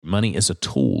Money is a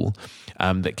tool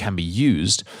that can be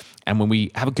used. And when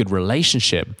we have a good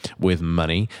relationship with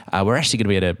money, we're actually going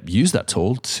to be able to use that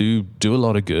tool to do a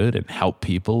lot of good and help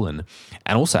people and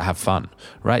also have fun,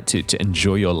 right? To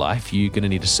enjoy your life, you're going to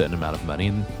need a certain amount of money.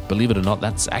 And believe it or not,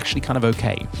 that's actually kind of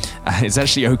okay. It's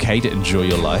actually okay to enjoy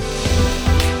your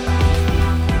life.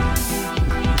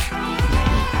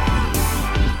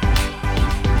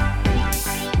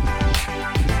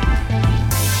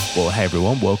 Well, hey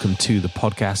everyone, welcome to the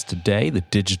podcast today, the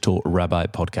Digital Rabbi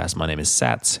Podcast. My name is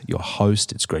Sats, your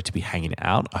host. It's great to be hanging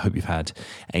out. I hope you've had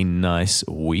a nice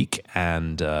week,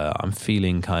 and I'm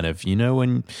feeling kind of,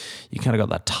 when you kind of got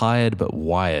that tired but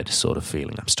wired sort of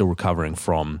feeling. I'm still recovering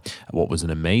from what was an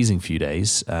amazing few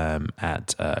days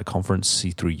at a conference,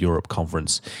 C3 Europe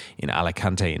conference in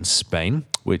Alicante in Spain,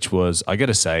 which was, I got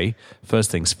to say, first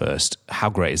things first,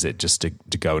 how great is it just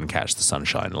to go and catch the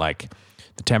sunshine? Like,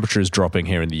 the temperature is dropping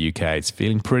here in the UK. It's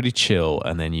feeling pretty chill.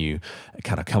 And then you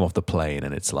kind of come off the plane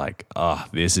and it's like,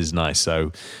 this is nice.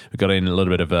 So we got in a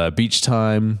little bit of beach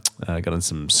time, got in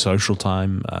some social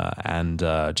time, and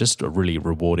just a really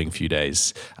rewarding few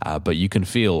days. But you can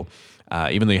feel,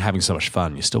 even though you're having so much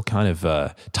fun, you're still kind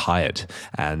of tired.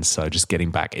 And so just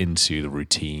getting back into the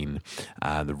routine,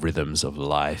 the rhythms of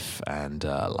life, and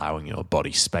allowing your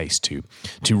body space to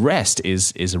rest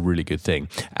is a really good thing.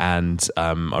 And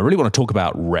I really want to talk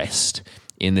about rest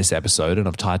in this episode, and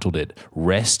I've titled it,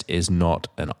 Rest is Not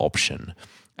an Option.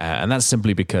 And that's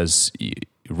simply because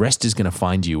rest is going to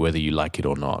find you whether you like it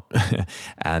or not.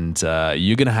 And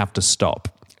you're going to have to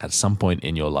stop at some point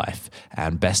in your life,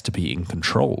 and best to be in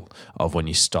control of when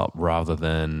you stop rather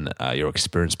than your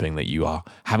experience being that you are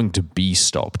having to be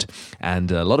stopped.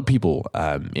 And a lot of people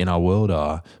in our world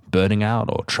are burning out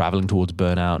or traveling towards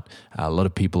burnout. A lot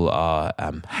of people are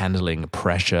handling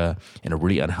pressure in a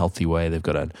really unhealthy way. They've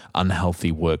got an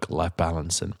unhealthy work-life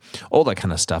balance and all that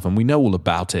kind of stuff. And we know all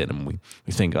about it, and we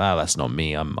think, that's not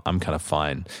me. I'm kind of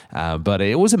fine. But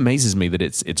it always amazes me that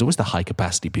it's always the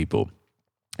high-capacity people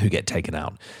who get taken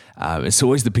out. It's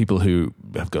always the people who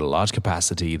have got a large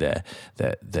capacity. They're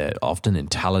often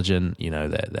intelligent.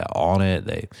 They're on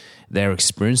it. Their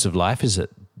experience of life is that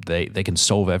they can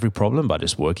solve every problem by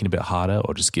just working a bit harder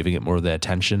or just giving it more of their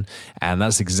attention. And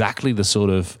that's exactly the sort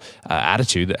of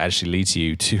attitude that actually leads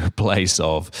you to a place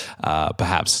of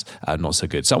perhaps not so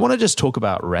good. So I want to just talk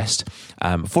about rest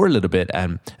for a little bit.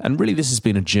 And really this has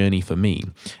been a journey for me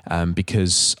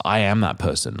because I am that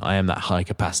person. I am that high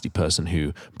capacity person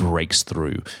who breaks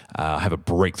through. I have a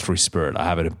breakthrough spirit. I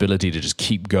have an ability to just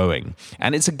keep going.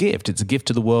 And it's a gift. It's a gift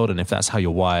to the world. And if that's how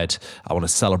you're wired, I want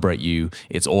to celebrate you.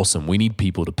 It's awesome. We need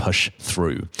people to push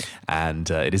through, and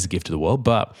it is a gift to the world,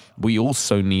 but we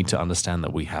also need to understand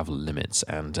that we have limits.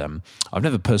 And I've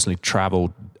never personally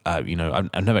traveled, I've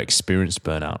never experienced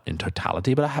burnout in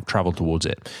totality, but I have traveled towards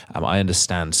it. I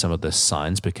understand some of the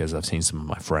signs because I've seen some of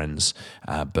my friends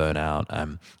burn out,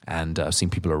 and I've seen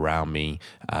people around me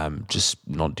just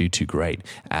not do too great.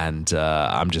 And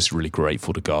I'm just really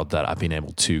grateful to God that I've been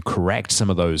able to correct some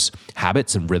of those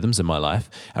habits and rhythms in my life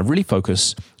and really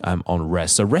focus on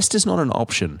rest. So rest is not an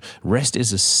option. Rest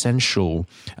is essential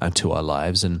to our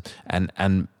lives, and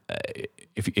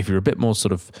if you're a bit more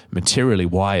sort of materially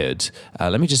wired,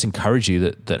 let me just encourage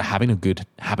you that having a good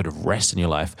habit of rest in your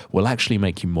life will actually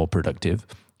make you more productive.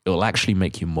 It will actually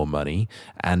make you more money,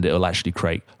 and it will actually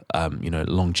create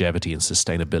longevity and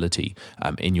sustainability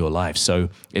in your life. So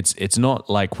it's not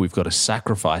like we've got to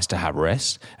sacrifice to have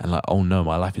rest and like, oh no,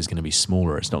 my life is going to be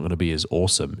smaller. It's not going to be as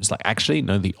awesome. It's like, actually,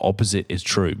 no, the opposite is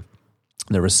true.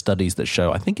 There are studies that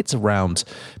show, I think it's around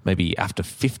maybe after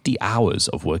 50 hours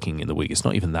of working in the week, it's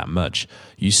not even that much,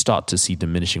 you start to see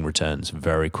diminishing returns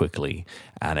very quickly.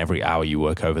 And every hour you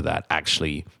work over that,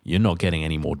 actually, you're not getting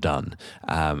any more done.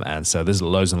 And so there's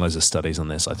loads and loads of studies on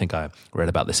this. I think I read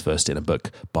about this first in a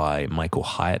book by Michael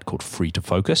Hyatt called Free to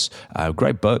Focus.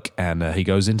 Great book, and he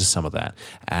goes into some of that.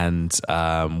 And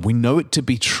we know it to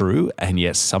be true, and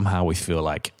yet somehow we feel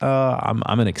like,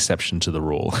 I'm an exception to the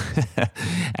rule.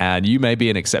 And you may be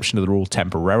an exception to the rule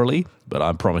temporarily, but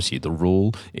I promise you the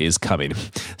rule is coming.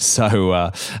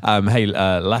 So, hey,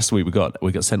 last week we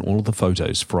got sent all of the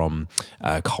photos from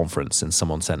a conference, and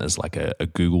someone sent us like a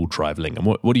Google Drive link. And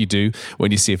what do you do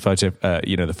when you see a photo,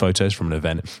 the photos from an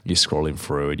event? You're scrolling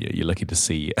through and you're looking to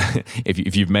see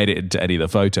if you've made it into any of the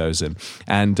photos.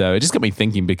 And it just got me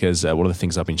thinking, because one of the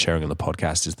things I've been sharing on the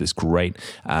podcast is this great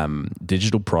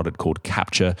digital product called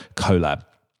Capture Collab.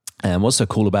 And what's so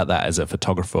cool about that as a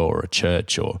photographer or a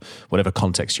church or whatever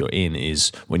context you're in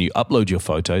is when you upload your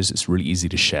photos, it's really easy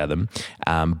to share them.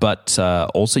 But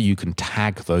also you can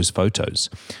tag those photos.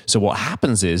 So what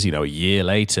happens is, a year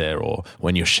later or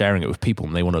when you're sharing it with people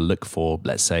and they want to look for,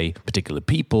 let's say, particular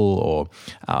people or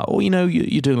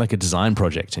you're doing like a design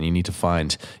project and you need to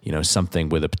find, something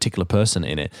with a particular person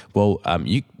in it. Well,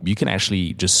 you can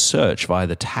actually just search via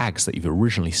the tags that you've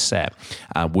originally set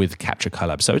with Capture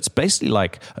Collab. So it's basically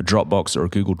like a Dropbox or a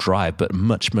Google Drive, but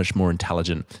much, much more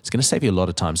intelligent. It's going to save you a lot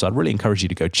of time. So I'd really encourage you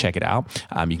to go check it out.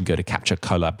 You can go to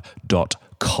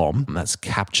capturecollab.com. That's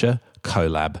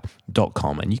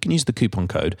capturecollab.com. And you can use the coupon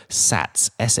code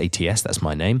SATS, S-A-T-S, that's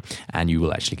my name, and you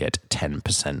will actually get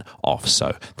 10% off.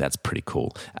 So that's pretty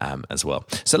cool as well.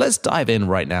 So let's dive in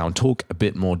right now and talk a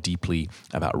bit more deeply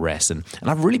about rest. And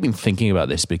I've really been thinking about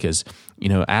this because,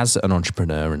 as an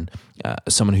entrepreneur and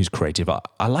someone who's creative,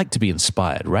 I like to be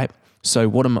inspired, right? So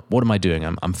what am I doing?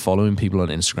 I'm following people on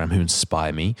Instagram who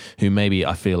inspire me, who maybe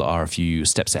I feel are a few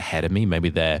steps ahead of me. Maybe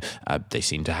they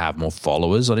seem to have more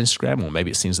followers on Instagram, or maybe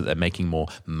it seems that they're making more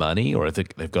money, or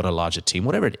they've got a larger team.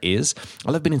 Whatever it is,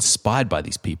 I've been inspired by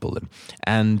these people.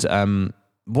 And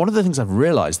one of the things I've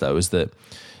realized though is that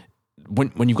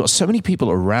when you've got so many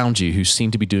people around you who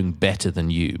seem to be doing better than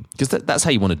you, because that's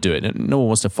how you want to do it. No one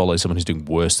wants to follow someone who's doing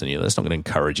worse than you. That's not going to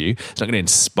encourage you. It's not going to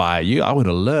inspire you. I want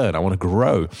to learn. I want to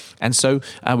grow. And so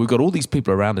we've got all these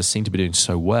people around us seem to be doing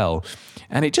so well.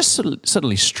 And it just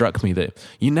suddenly struck me that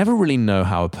you never really know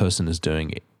how a person is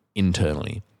doing it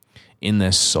internally, in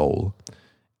their soul.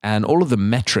 And all of the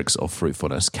metrics of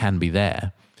fruitfulness can be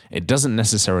there. It doesn't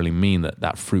necessarily mean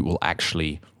that fruit will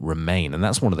actually remain. And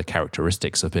that's one of the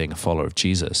characteristics of being a follower of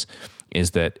Jesus,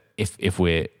 is that if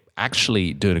we're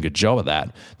actually doing a good job at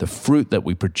that, the fruit that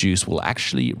we produce will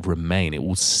actually remain. It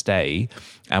will stay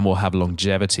and will have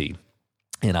longevity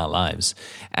in our lives.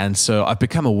 And so I've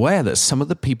become aware that some of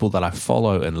the people that I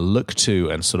follow and look to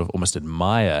and sort of almost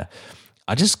admire,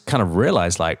 I just kind of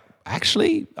realized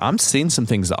actually, I'm seeing some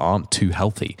things that aren't too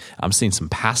healthy. I'm seeing some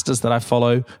pastors that I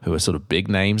follow who are sort of big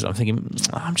names. I'm thinking,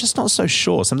 I'm just not so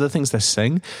sure. Some of the things they're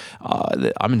saying,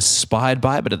 I'm inspired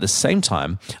by it, but at the same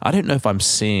time, I don't know if I'm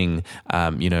seeing,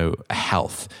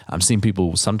 health. I'm seeing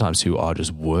people sometimes who are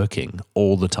just working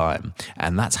all the time,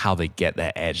 and that's how they get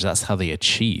their edge. That's how they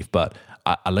achieve. But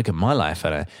I look at my life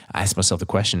and I ask myself the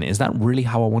question, is that really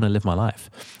how I want to live my life?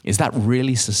 Is that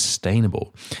really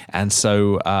sustainable? And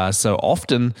so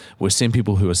often we're seeing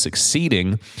people who are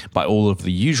succeeding by all of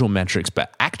the usual metrics,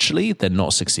 but actually they're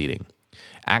not succeeding.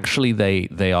 Actually,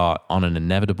 they are on an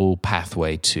inevitable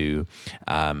pathway to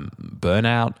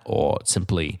burnout, or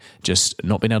simply just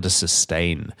not being able to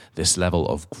sustain this level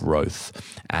of growth.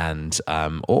 And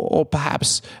or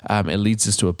perhaps it leads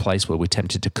us to a place where we're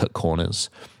tempted to cut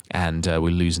corners, and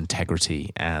we lose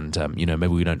integrity, and maybe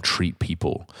we don't treat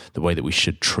people the way that we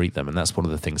should treat them. And that's one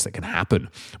of the things that can happen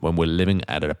when we're living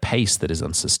at a pace that is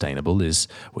unsustainable, is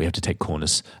we have to take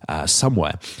corners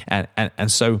somewhere. And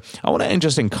so I want to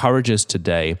just encourage us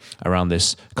today around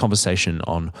this conversation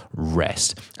on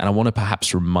rest. And I want to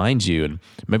perhaps remind you, and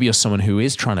maybe you're someone who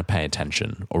is trying to pay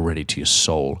attention already to your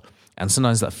soul, and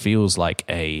sometimes that feels like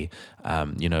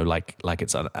like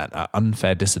it's an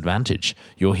unfair disadvantage.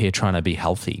 You're here trying to be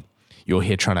healthy. You're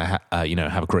here trying to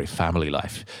have a great family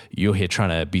life. You're here trying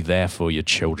to be there for your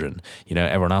children.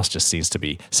 Everyone else just seems to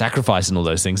be sacrificing all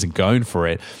those things and going for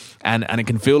it. And it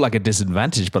can feel like a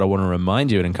disadvantage, but I want to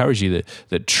remind you and encourage you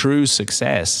that true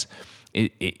success,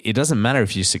 it doesn't matter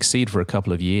if you succeed for a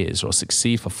couple of years or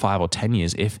succeed for 5 or 10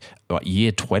 years. If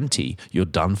year 20 you're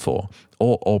done for,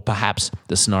 or perhaps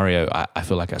the scenario I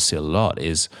feel like I see a lot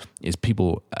is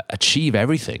people achieve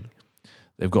everything.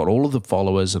 They've got all of the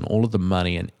followers and all of the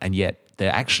money, and yet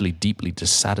they're actually deeply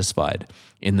dissatisfied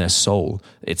in their soul.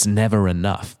 It's never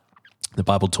enough. The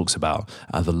Bible talks about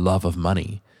the love of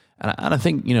money, and I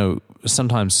think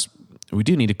sometimes we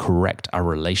do need to correct our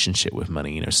relationship with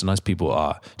money. Sometimes people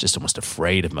are just almost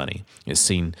afraid of money. It's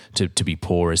seen to be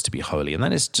poor is to be holy, and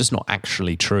that is just not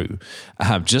actually true.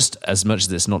 Just as much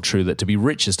as it's not true that to be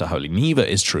rich is to holy, neither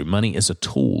is true. Money is a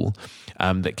tool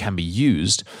that can be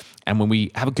used. And when we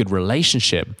have a good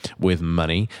relationship with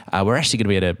money, we're actually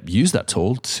going to be able to use that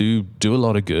tool to do a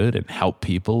lot of good and help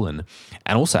people and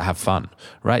also have fun,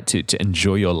 right? To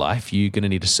enjoy your life, you're going to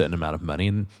need a certain amount of money.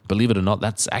 And believe it or not,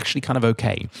 that's actually kind of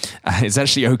okay. It's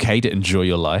actually okay to enjoy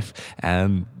your life.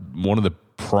 And one of the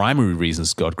primary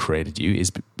reasons God created you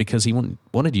is because he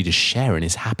wanted you to share in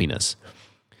his happiness.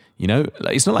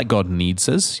 It's not like God needs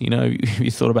us.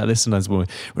 You thought about this sometimes when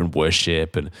we're in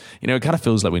worship, and it kind of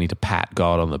feels like we need to pat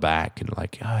God on the back and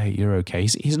like, oh, you're okay.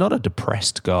 He's not a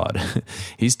depressed God.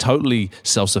 He's totally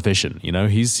self-sufficient.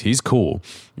 He's cool.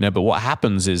 But what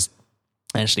happens is,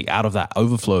 actually, out of that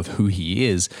overflow of who he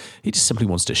is, he just simply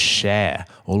wants to share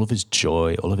all of his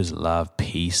joy, all of his love,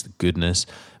 peace, goodness,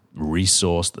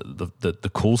 resource,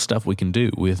 the cool stuff we can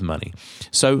do with money.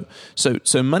 So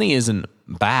money isn't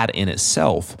bad in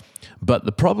itself, but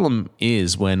the problem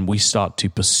is when we start to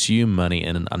pursue money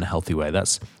in an unhealthy way.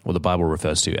 That's what the Bible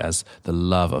refers to as the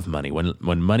love of money.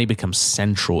 When money becomes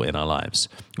central in our lives,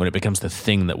 when it becomes the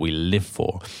thing that we live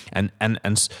for, and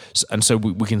so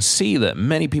we can see that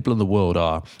many people in the world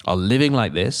are living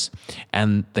like this,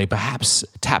 and they perhaps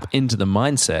tap into the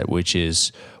mindset which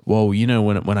is, well,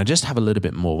 when I just have a little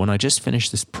bit more, when I just finish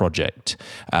this project,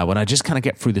 when I just kind of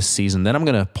get through this season, then I'm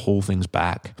going to pull things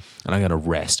back and I'm going to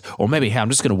rest. Or maybe, hey, I'm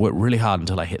just going to work really hard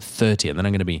until I hit 30, and then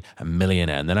I'm going to be a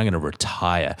millionaire, and then I'm going to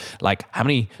retire. Like, how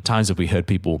many times have we heard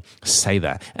people say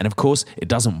that? And of course, it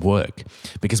doesn't work,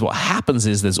 because what happens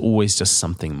is there's always just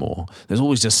something more. There's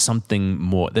always just something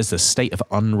more. There's a state of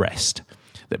unrest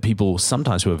that people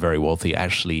sometimes who are very wealthy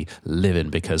actually live in,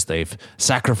 because they've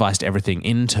sacrificed everything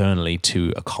internally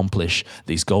to accomplish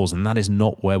these goals. And that is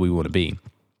not where we want to be.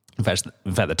 In fact,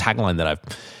 the tagline that I've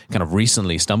kind of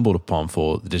recently stumbled upon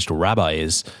for the Digital Rabbi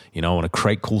is, I want to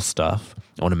create cool stuff.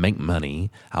 I want to make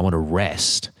money. I want to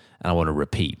rest, and I want to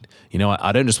repeat.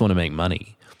 I don't just want to make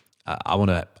money. I want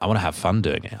to have fun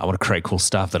doing it. I want to create cool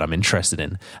stuff that I'm interested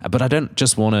in. But I don't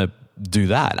just want to do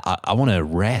that. I want to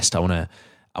rest. I want to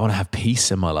have peace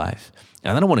in my life.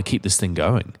 And then I want to keep this thing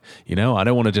going. I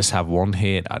don't want to just have one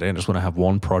hit. I don't just want to have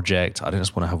one project. I don't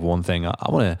just want to have one thing. I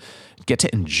want to get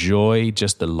to enjoy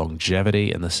just the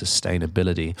longevity and the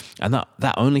sustainability. And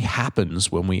that only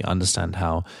happens when we understand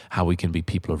how we can be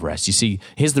people of rest. You see,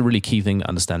 here's the really key thing to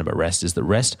understand about rest is that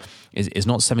rest is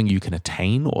not something you can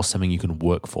attain or something you can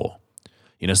work for.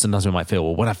 Sometimes we might feel,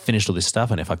 well, when I've finished all this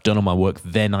stuff and if I've done all my work,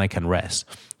 then I can rest.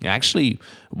 Actually,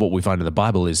 what we find in the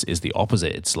Bible is the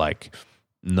opposite. It's like,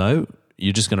 no,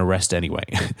 you're just going to rest anyway.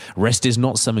 Rest is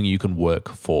not something you can work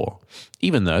for,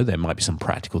 even though there might be some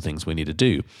practical things we need to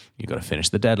do. You've got to finish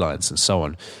the deadlines and so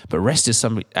on. But rest is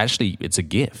something, actually, it's a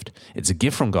gift. It's a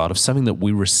gift from God of something that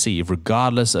we receive,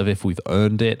 regardless of if we've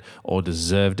earned it or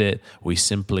deserved it. We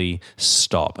simply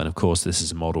stop. And of course, this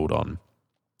is modeled on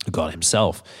God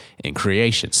himself in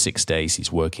creation. 6 days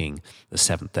he's working. The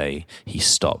seventh day he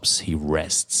stops, he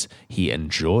rests, he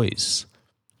enjoys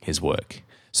his work.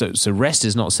 So rest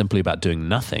is not simply about doing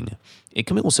nothing. It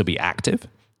can also be active.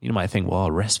 You might think,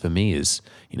 well, rest for me is,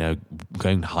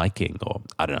 going hiking, or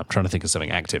I don't know, I'm trying to think of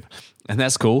something active. And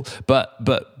that's cool. But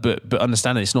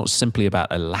understand that it's not simply about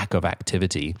a lack of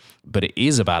activity, but it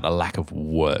is about a lack of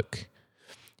work.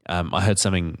 I heard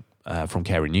something from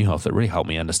Carey Nieuwhof that really helped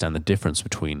me understand the difference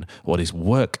between what is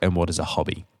work and what is a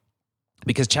hobby.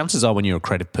 Because chances are when you're a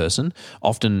creative person,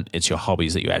 often it's your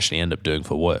hobbies that you actually end up doing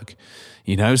for work.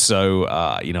 So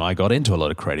I got into a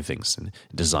lot of creative things and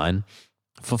design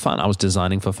for fun. I was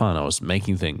designing for fun. I was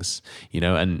making things,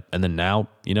 and then now,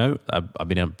 I've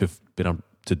been able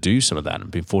to do some of that and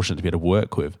been fortunate to be able to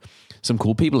work with some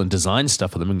cool people and design stuff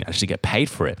for them and actually get paid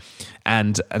for it.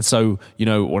 And so,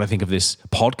 when I think of this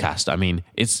podcast, I mean,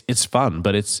 it's fun,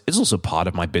 but it's also part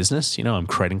of my business. I'm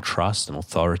creating trust and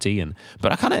authority,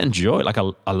 but I kind of enjoy it. Like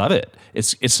I love it.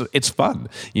 It's fun,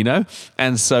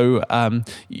 And so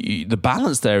the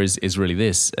balance there is really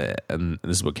this, and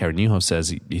this is what Carey Nieuwhof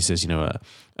says. He says,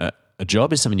 a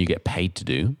job is something you get paid to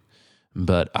do,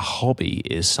 but a hobby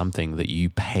is something that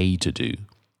you pay to do.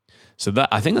 So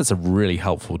I think that's a really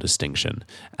helpful distinction,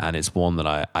 and it's one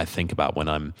that I think about when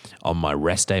I'm on my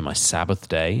rest day, my Sabbath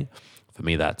day. For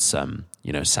me, that's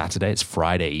Saturday. It's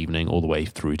Friday evening all the way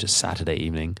through to Saturday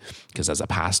evening, because as a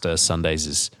pastor, Sundays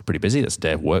is pretty busy. That's a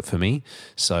day of work for me,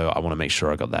 so I want to make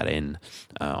sure I got that in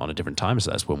on a different time.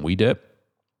 So that's when we do it.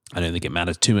 I don't think it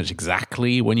matters too much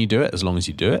exactly when you do it, as long as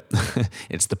you do it.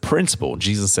 It's the principle.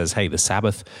 Jesus says, "Hey, the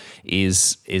Sabbath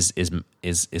is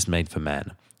made for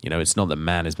man." It's not that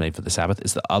man is made for the Sabbath;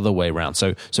 it's the other way around.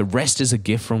 So rest is a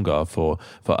gift from God for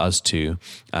us to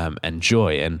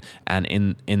enjoy, and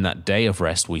in that day of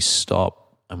rest, we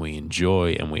stop and we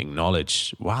enjoy and we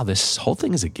acknowledge, wow, this whole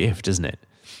thing is a gift, isn't it?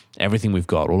 Everything we've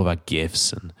got, all of our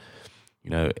gifts and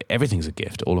Everything's a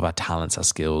gift. All of our talents, our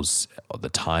skills, the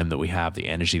time that we have, the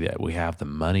energy that we have, the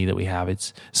money that we have.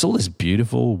 It's all this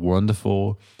beautiful,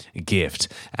 wonderful gift.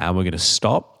 And we're going to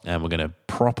stop and we're going to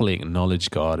properly acknowledge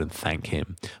God and thank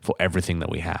Him for everything that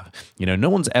we have. No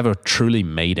one's ever truly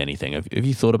made anything. Have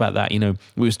you thought about that? We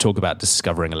always talk about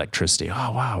discovering electricity.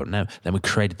 Oh, wow. No, then we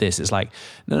created this. It's like,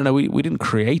 no, we didn't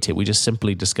create it. We just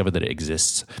simply discovered that it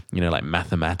exists. Like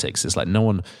mathematics. It's like no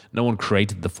one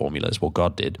created the formulas. Well,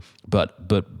 God did.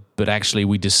 But actually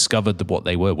we discovered what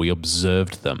they were. We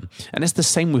observed them. And it's the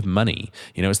same with money.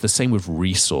 It's the same with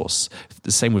resource. It's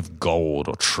the same with gold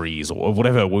or trees or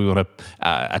whatever we want to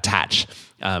attach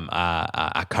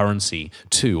our currency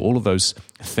to. All of those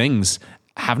things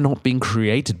have not been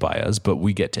created by us, but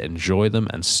we get to enjoy them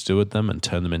and steward them and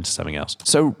turn them into something else.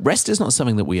 So rest is not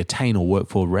something that we attain or work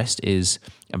for. Rest is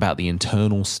about the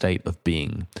internal state of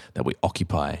being that we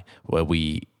occupy, where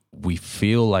we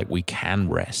feel like we can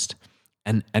rest.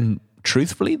 And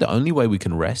truthfully, the only way we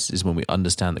can rest is when we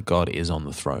understand that God is on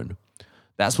the throne.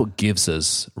 That's what gives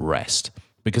us rest,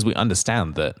 because we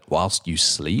understand that whilst you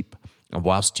sleep and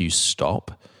whilst you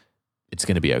stop, it's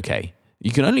going to be okay.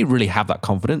 You can only really have that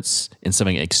confidence in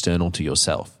something external to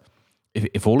yourself.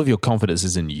 If all of your confidence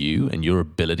is in you and your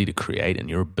ability to create and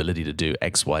your ability to do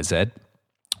X, Y, Z,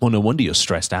 well, no wonder you're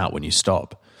stressed out when you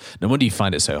stop. No wonder you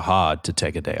find it so hard to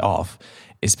take a day off.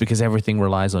 It's because everything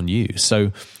relies on you.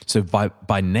 So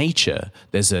by nature,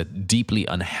 there's a deeply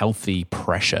unhealthy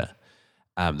pressure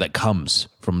that comes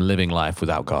from living life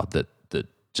without God that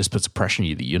just puts a pressure on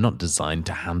you that you're not designed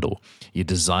to handle. You're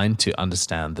designed to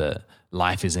understand that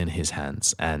life is in His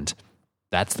hands, and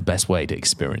that's the best way to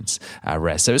experience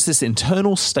rest. So it's this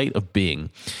internal state of being,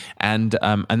 and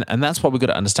that's why we've got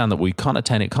to understand that we can't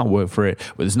attain it, can't work for it.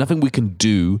 But there's nothing we can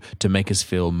do to make us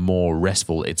feel more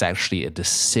restful. It's actually a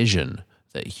decision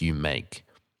that you make.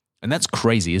 And that's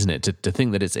crazy, isn't it? To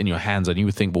think that it's in your hands, and you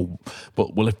would think,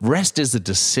 well, if rest is a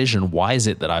decision, why is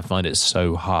it that I find it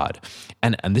so hard?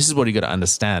 And this is what you got to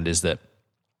understand, is that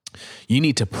you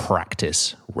need to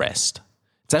practice rest.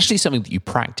 It's actually something that you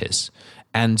practice.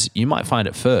 And you might find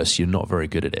at first you're not very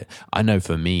good at it. I know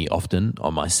for me, often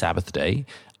on my Sabbath day,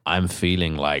 I'm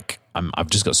feeling like I've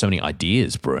just got so many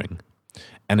ideas brewing.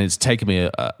 And it's taken me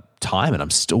a time, and I'm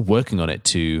still working on it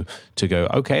to go,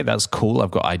 okay, that's cool.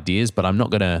 I've got ideas, but I'm not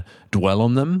going to dwell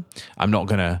on them. I'm not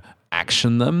going to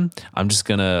action them. I'm just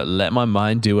going to let my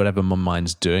mind do whatever my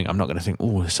mind's doing. I'm not going to think,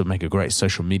 oh, this will make a great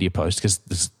social media post,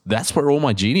 because that's where all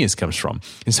my genius comes from.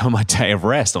 It's on my day of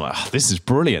rest. I'm like, oh, this is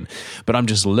brilliant. But I'm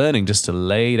just learning just to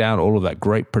lay down all of that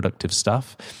great productive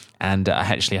stuff. And I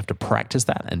actually have to practice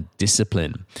that and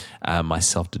discipline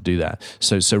myself to do that.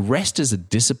 So rest is a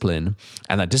discipline,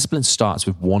 and that discipline starts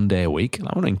with 1 day a week. And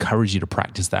I want to encourage you to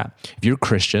practice that. If you're a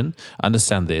Christian,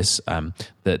 understand this,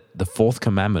 that the fourth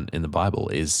commandment in the Bible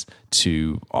is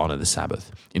to honor the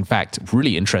Sabbath. In fact,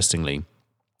 really interestingly,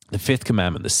 the fifth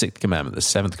commandment, the sixth commandment, the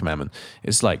seventh commandment,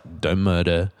 it's like don't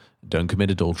murder, don't commit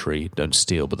adultery, don't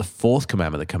steal. But the fourth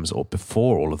commandment that comes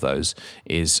before all of those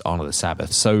is honor the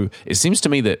Sabbath. So it seems to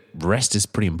me that rest is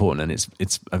pretty important, and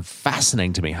it's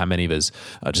fascinating to me how many of us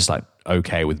are just like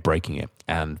okay with breaking it.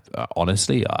 And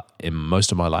honestly, in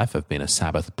most of my life, I've been a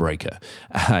Sabbath breaker.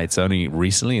 It's only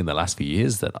recently in the last few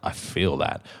years that I feel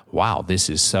that, wow, this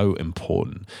is so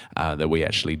important that we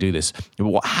actually do this. But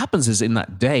what happens is in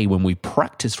that day when we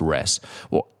practice rest,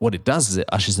 what it does is it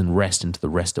ushers in rest into the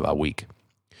rest of our week.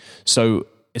 So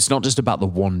it's not just about the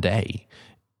 1 day.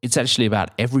 It's actually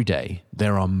about every day.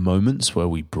 There are moments where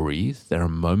we breathe. There are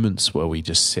moments where we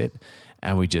just sit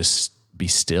and we just be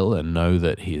still and know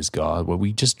that He is God, where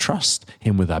we just trust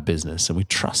Him with our business, and we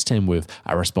trust Him with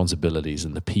our responsibilities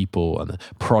and the people and the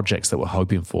projects that we're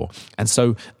hoping for. And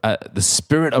so the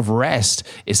spirit of rest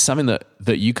is something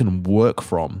that you can work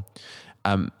from.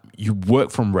 You work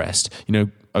from rest.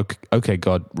 Okay,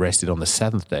 God rested on the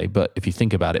seventh day, but if you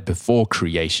think about it, before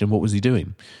creation, what was He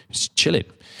doing? He's chilling.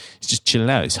 He's just chilling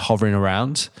out. He's hovering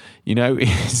around.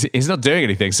 He's not doing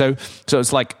anything. So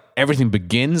it's like everything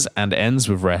begins and ends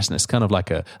with rest, and it's kind of like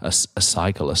a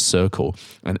cycle, a circle.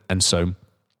 And so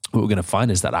what we're going to find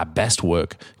is that our best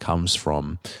work comes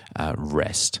from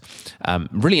rest.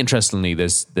 Really interestingly,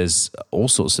 there's all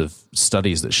sorts of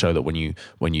studies that show that when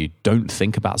you don't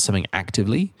think about something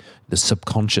actively, the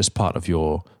subconscious part of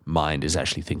your mind is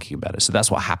actually thinking about it. So that's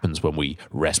what happens when we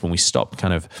rest, when we stop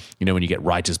kind of, when you get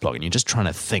writer's block and you're just trying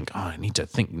to think, I need to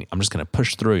think, I'm just going to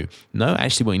push through. No,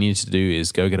 actually what you need to do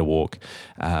is go get a walk,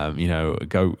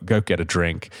 go get a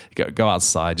drink, go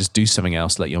outside, just do something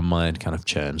else, let your mind kind of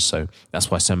churn. So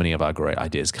that's why so many of our great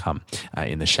ideas come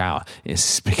in the shower,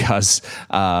 is because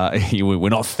we're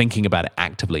not thinking about it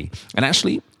actively. And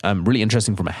actually, really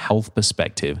interesting from a health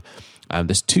perspective,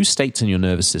 there's 2 states in your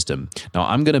nervous system. Now,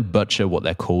 I'm going to butcher what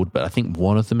they're called, but I think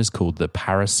one of them is called the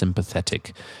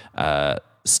parasympathetic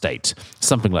state,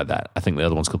 something like that. I think the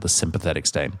other one's called the sympathetic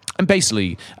state. And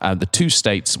basically, the 2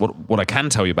 states, what I can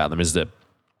tell you about them is that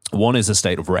one is a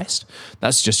state of rest.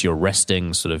 That's just your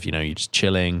resting, sort of, you're just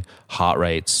chilling, heart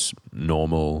rate's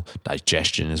normal,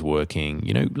 digestion is working,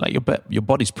 like your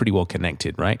body's pretty well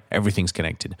connected, right? Everything's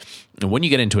connected. And when you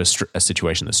get into a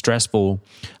situation that's stressful,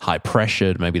 high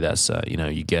pressured, maybe that's,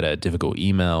 you get a difficult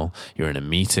email, you're in a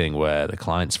meeting where the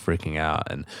client's freaking out,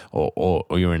 or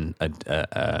you're in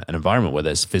an environment where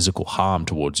there's physical harm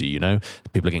towards you,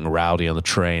 people are getting rowdy on the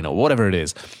train or whatever it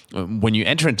is. When you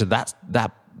enter into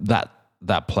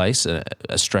that place,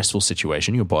 a stressful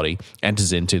situation, your body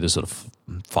enters into the sort of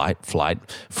fight, flight,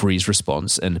 freeze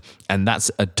response, and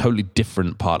that's a totally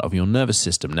different part of your nervous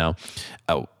system. Now,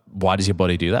 why does your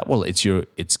body do that? Well, it's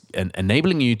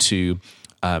enabling you to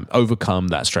overcome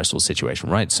that stressful situation,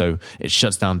 right? So it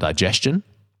shuts down digestion,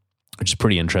 which is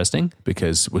pretty interesting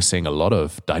because we're seeing a lot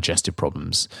of digestive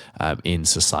problems in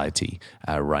society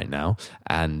right now.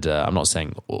 And I'm not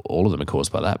saying all of them are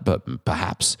caused by that, but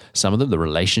perhaps some of them, the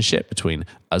relationship between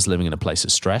us living in a place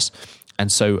of stress.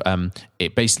 And so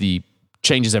it basically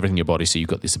changes everything in your body, so you've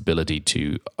got this ability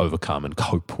to overcome and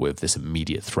cope with this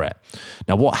immediate threat.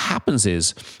 Now, what happens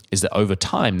is that over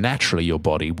time, naturally, your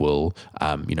body will,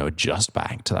 adjust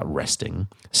back to that resting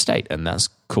state, and that's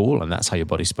cool, and that's how your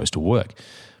body's supposed to work.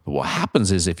 But what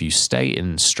happens is if you stay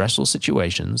in stressful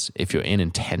situations, if you're in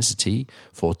intensity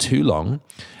for too long,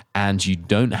 and you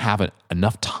don't have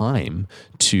enough time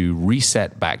to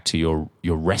reset back to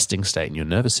your resting state in your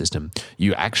nervous system,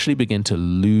 you actually begin to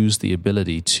lose the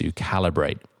ability to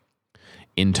calibrate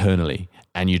internally.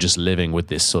 And you're just living with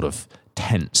this sort of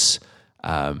tense,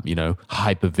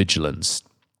 hypervigilance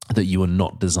that you are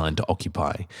not designed to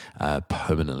occupy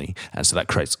permanently. And so that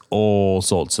creates all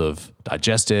sorts of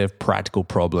digestive, practical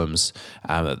problems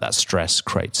that stress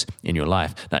creates in your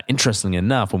life. Now, interestingly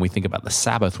enough, when we think about the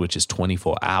Sabbath, which is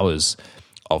 24 hours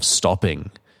of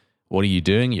stopping, what are you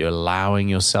doing? You're allowing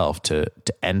yourself to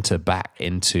enter back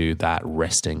into that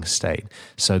resting state.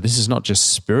 So this is not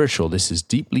just spiritual, this is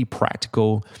deeply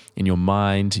practical in your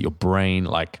mind, your brain,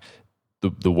 like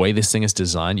the way this thing is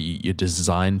designed, you're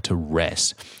designed to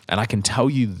rest. And I can tell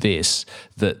you this,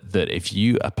 that if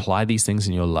you apply these things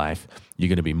in your life, you're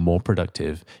going to be more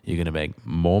productive, you're going to make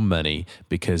more money,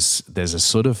 because there's a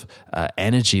sort of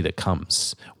energy that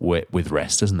comes with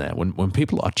rest, isn't there? When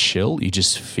people are chill, you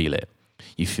just feel it.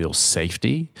 You feel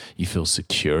safety, you feel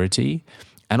security,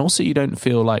 and also you don't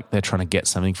feel like they're trying to get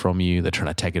something from you, they're trying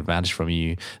to take advantage from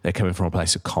you. They're coming from a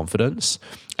place of confidence,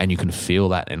 and you can feel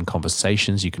that in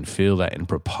conversations, you can feel that in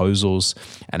proposals,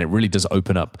 and it really does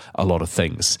open up a lot of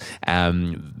things.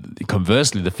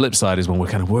 Conversely, the flip side is when we're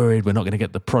kind of worried we're not going to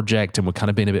get the project, and we're kind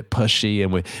of being a bit pushy,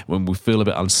 and when we feel a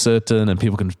bit uncertain, and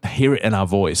people can hear it in our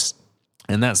voice.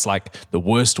 And that's like the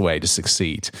worst way to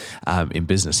succeed in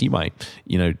business. You might,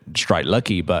 strike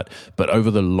lucky, but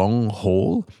over the long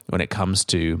haul, when it comes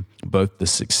to both the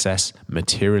success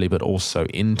materially, but also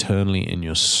internally in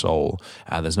your soul,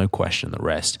 there's no question that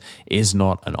rest is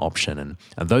not an option. And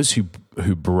those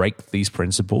who break these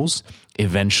principles,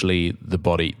 eventually the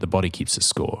body keeps a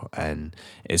score, and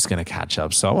it's going to catch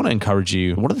up. So I want to encourage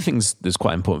you. One of the things that's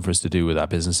quite important for us to do with our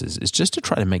businesses is just to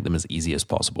try to make them as easy as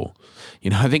possible.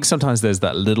 I think sometimes there's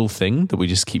that little thing that we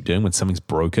just keep doing when something's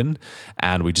broken,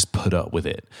 and we just put up with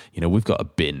it. We've got a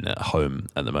bin at home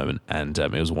at the moment, and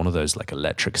it was one of those like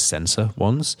electric sensor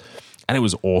ones. And it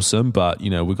was awesome, but,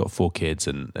 we've got 4 kids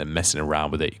and messing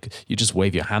around with it. You just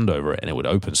wave your hand over it and it would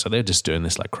open. So they're just doing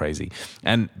this like crazy.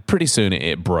 And pretty soon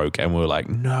it broke, and we were like,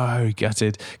 no, get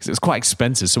it. Because it was quite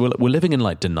expensive. So we're living in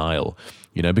like denial,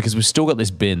 because we've still got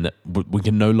this bin that we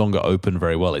can no longer open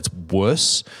very well. It's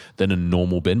worse than a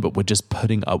normal bin, but we're just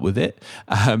putting up with it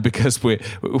because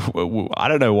I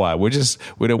don't know why. We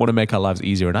don't want to make our lives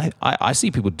easier. And I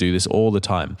see people do this all the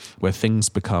time, where things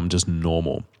become just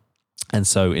normal. And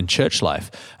so in church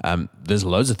life, there's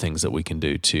loads of things that we can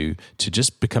do to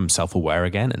just become self-aware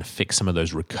again and fix some of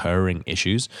those recurring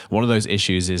issues. One of those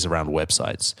issues is around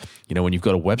websites. When you've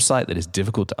got a website that is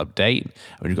difficult to update,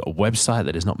 when you've got a website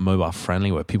that is not mobile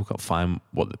friendly, where people can't find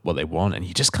what they want, and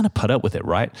you just kind of put up with it,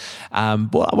 right?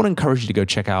 Well, I want to encourage you to go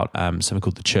check out something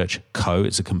called the Church Co.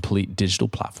 It's a complete digital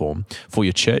platform for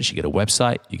your church. You get a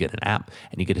website, you get an app,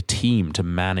 and you get a team to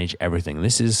manage everything.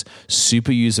 This is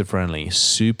super user-friendly,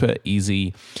 super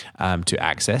easy to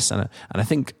access, and I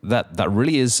think that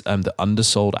really is the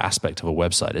undersold aspect of a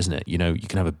website, isn't it? You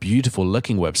can have a beautiful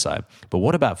looking website, but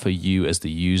what about for you as the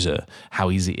user?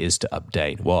 How easy it is to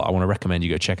update? Well, I want to recommend you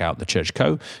go check out the Church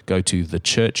Co. Go to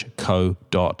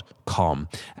thechurchco.com,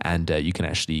 and you can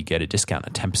actually get a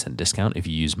 10% discount if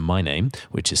you use my name,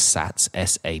 which is Sats,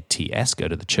 S-A-T-S. Go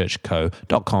to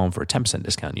thechurchco.com for a 10%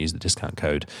 discount. Use the discount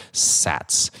code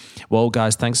SATS. Well,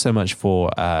 guys, thanks so much for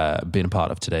being a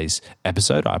part of today's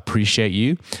episode. I appreciate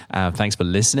you. Thanks for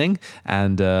listening,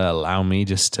 and allow me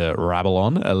just to rabble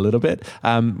on a little bit.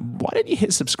 Why don't you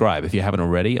hit subscribe if you haven't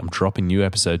already? I'm dropping new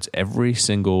episodes every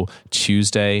single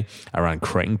Tuesday around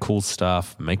creating cool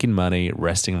stuff, making money,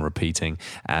 resting and repeating,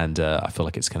 and I feel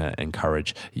like it's going to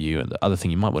encourage you. And the other thing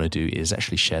you might want to do is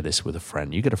actually share this with a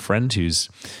friend. You get a friend who's,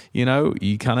 you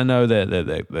kind of know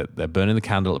that they're burning the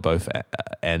candle at both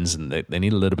ends, and they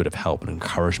need a little bit of help and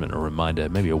encouragement, a reminder,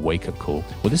 maybe a wake-up call.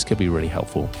 Well, this could be really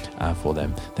helpful for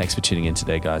them. Thanks for tuning in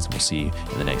today, guys, and we'll see you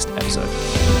in the next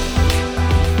episode.